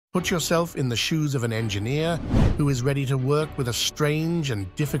Put yourself in the shoes of an engineer who is ready to work with a strange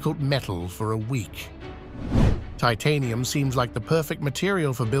and difficult metal for a week. Titanium seems like the perfect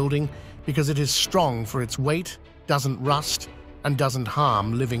material for building because it is strong for its weight, doesn't rust, and doesn't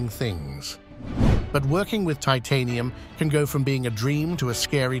harm living things. But working with titanium can go from being a dream to a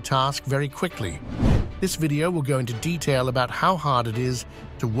scary task very quickly. This video will go into detail about how hard it is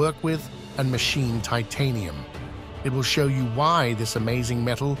to work with and machine titanium. It will show you why this amazing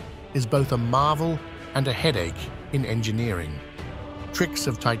metal is both a marvel and a headache in engineering. Tricks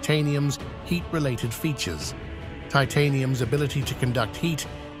of titanium's heat-related features. Titanium's ability to conduct heat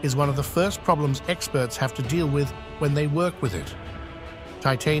is one of the first problems experts have to deal with when they work with it.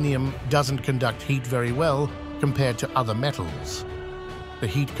 Titanium doesn't conduct heat very well compared to other metals. The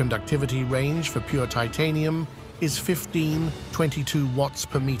heat conductivity range for pure titanium is 22 watts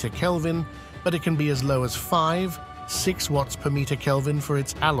per meter Kelvin, but it can be as low as 6 watts per meter Kelvin for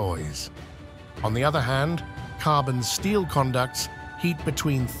its alloys. On the other hand, carbon steel conducts heat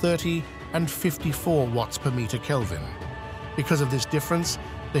between 30 and 54 watts per meter Kelvin. Because of this difference,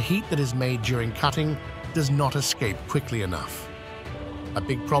 the heat that is made during cutting does not escape quickly enough. A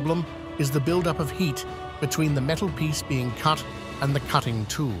big problem is the buildup of heat between the metal piece being cut and the cutting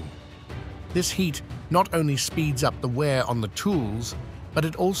tool. This heat not only speeds up the wear on the tools, but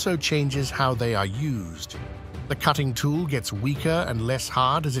it also changes how they are used. The cutting tool gets weaker and less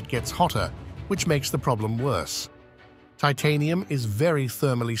hard as it gets hotter, which makes the problem worse. Titanium is very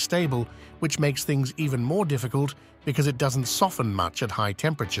thermally stable, which makes things even more difficult because it doesn't soften much at high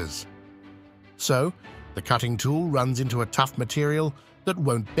temperatures. So, the cutting tool runs into a tough material that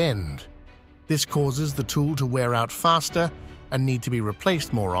won't bend. This causes the tool to wear out faster and need to be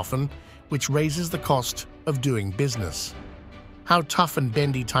replaced more often, which raises the cost of doing business. How tough and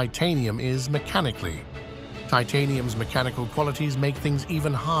bendy titanium is mechanically. Titanium's mechanical qualities make things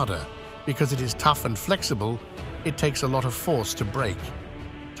even harder. Because it is tough and flexible, it takes a lot of force to break.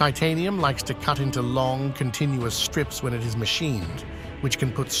 Titanium likes to cut into long, continuous strips when it is machined, which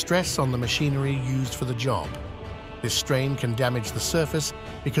can put stress on the machinery used for the job. This strain can damage the surface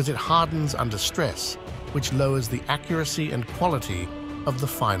because it hardens under stress, which lowers the accuracy and quality of the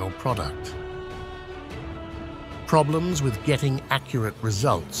final product. Problems with getting accurate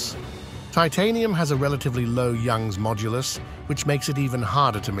results. Titanium has a relatively low Young's modulus, which makes it even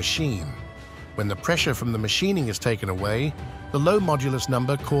harder to machine. When the pressure from the machining is taken away, the low modulus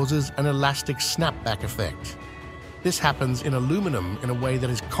number causes an elastic snapback effect. This happens in aluminum in a way that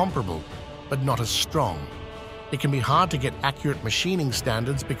is comparable, but not as strong. It can be hard to get accurate machining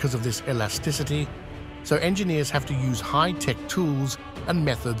standards because of this elasticity, so engineers have to use high-tech tools and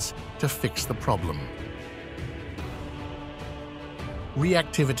methods to fix the problem.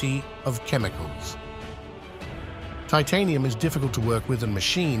 Reactivity of chemicals. Titanium is difficult to work with and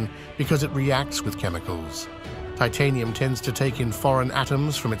machine because it reacts with chemicals. Titanium tends to take in foreign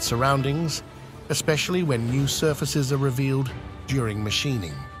atoms from its surroundings, especially when new surfaces are revealed during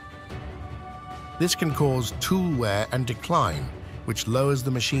machining. This can cause tool wear and decline, which lowers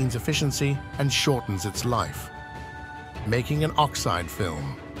the machine's efficiency and shortens its life. Making an oxide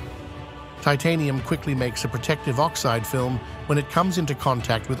film. Titanium quickly makes a protective oxide film when it comes into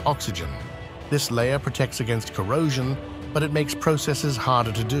contact with oxygen. This layer protects against corrosion, but it makes processes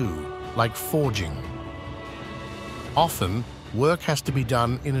harder to do, like forging. Often, work has to be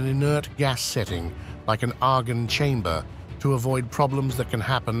done in an inert gas setting, like an argon chamber, to avoid problems that can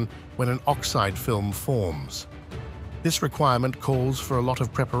happen when an oxide film forms. This requirement calls for a lot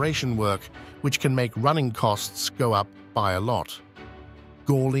of preparation work, which can make running costs go up by a lot.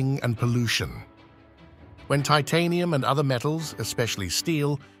 Galling and pollution. When titanium and other metals, especially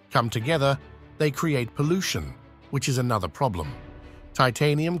steel, come together, they create pollution, which is another problem.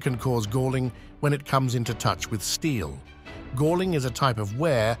 Titanium can cause galling when it comes into touch with steel. Galling is a type of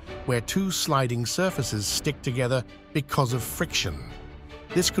wear where two sliding surfaces stick together because of friction.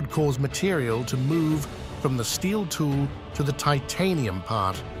 This could cause material to move from the steel tool to the titanium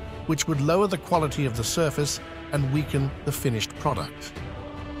part, which would lower the quality of the surface and weaken the finished product.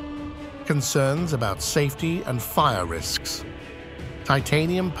 Concerns about safety and fire risks.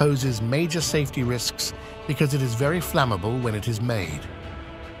 Titanium poses major safety risks because it is very flammable when it is made.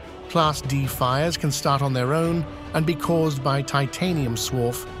 Class D fires can start on their own and be caused by titanium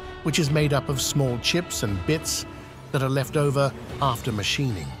swarf, which is made up of small chips and bits that are left over after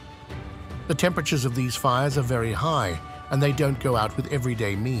machining. The temperatures of these fires are very high, and they don't go out with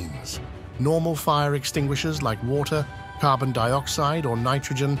everyday means. Normal fire extinguishers like water, carbon dioxide, or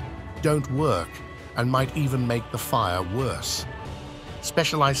nitrogen don't work and might even make the fire worse.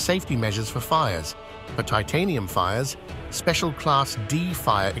 Specialized safety measures for fires. For titanium fires, special Class D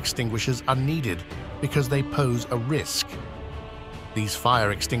fire extinguishers are needed because they pose a risk. These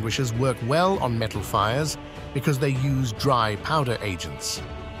fire extinguishers work well on metal fires because they use dry powder agents.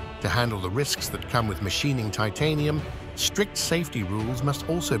 To handle the risks that come with machining titanium, strict safety rules must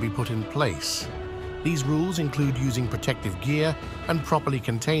also be put in place. These rules include using protective gear and properly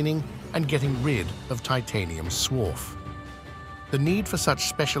containing and getting rid of titanium swarf. The need for such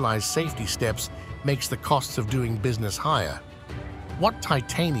specialized safety steps makes the costs of doing business higher. What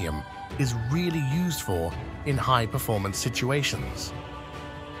titanium is really used for in high-performance situations?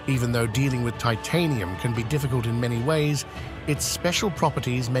 Even though dealing with titanium can be difficult in many ways, its special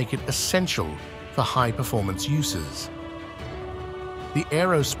properties make it essential for high-performance uses. The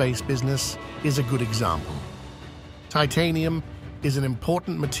aerospace business is a good example. Titanium is an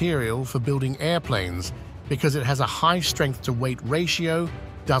important material for building airplanes because it has a high strength-to-weight ratio,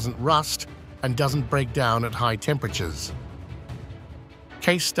 doesn't rust, and doesn't break down at high temperatures.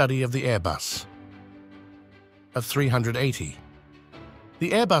 Case study of the Airbus A380.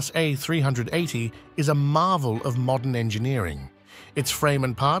 The Airbus A380 is a marvel of modern engineering. Its frame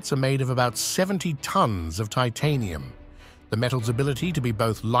and parts are made of about 70 tons of titanium. The metal's ability to be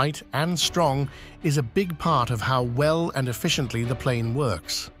both light and strong is a big part of how well and efficiently the plane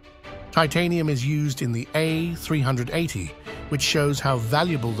works. Titanium is used in the A380, which shows how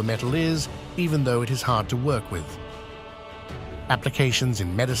valuable the metal is, even though it is hard to work with. Applications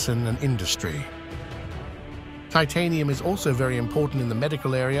in medicine and industry. Titanium is also very important in the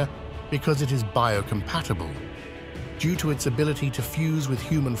medical area because it is biocompatible. Due to its ability to fuse with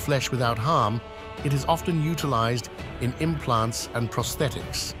human flesh without harm, it is often utilized in implants and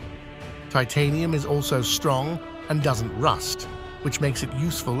prosthetics. Titanium is also strong and doesn't rust, which makes it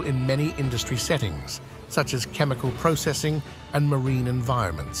useful in many industry settings, such as chemical processing and marine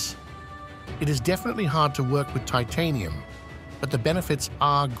environments. It is definitely hard to work with titanium, but the benefits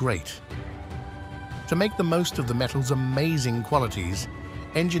are great. To make the most of the metal's amazing qualities,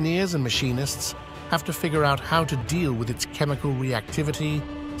 engineers and machinists have to figure out how to deal with its chemical reactivity,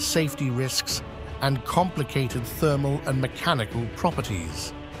 safety risks, and complicated thermal and mechanical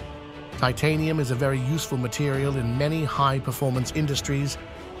properties. Titanium is a very useful material in many high-performance industries,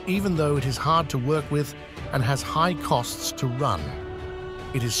 even though it is hard to work with and has high costs to run.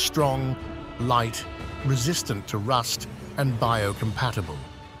 It is strong, light, resistant to rust, and biocompatible.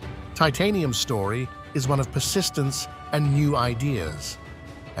 Titanium's story is one of persistence and new ideas.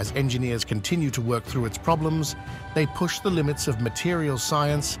 As engineers continue to work through its problems, they push the limits of material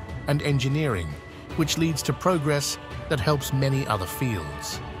science and engineering, which leads to progress that helps many other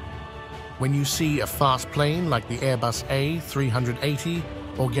fields. When you see a fast plane like the Airbus A380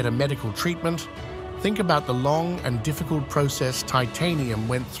 or get a medical treatment, think about the long and difficult process titanium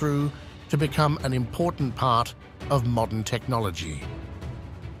went through to become an important part of modern technology.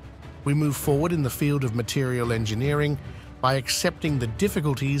 We move forward in the field of material engineering by accepting the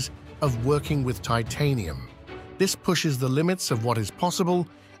difficulties of working with titanium. This pushes the limits of what is possible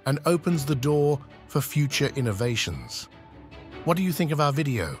and opens the door for future innovations. What do you think of our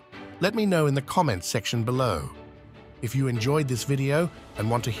video? Let me know in the comments section below. If you enjoyed this video and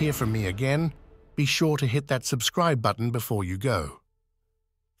want to hear from me again, be sure to hit that subscribe button before you go.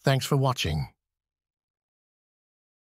 Thanks for watching.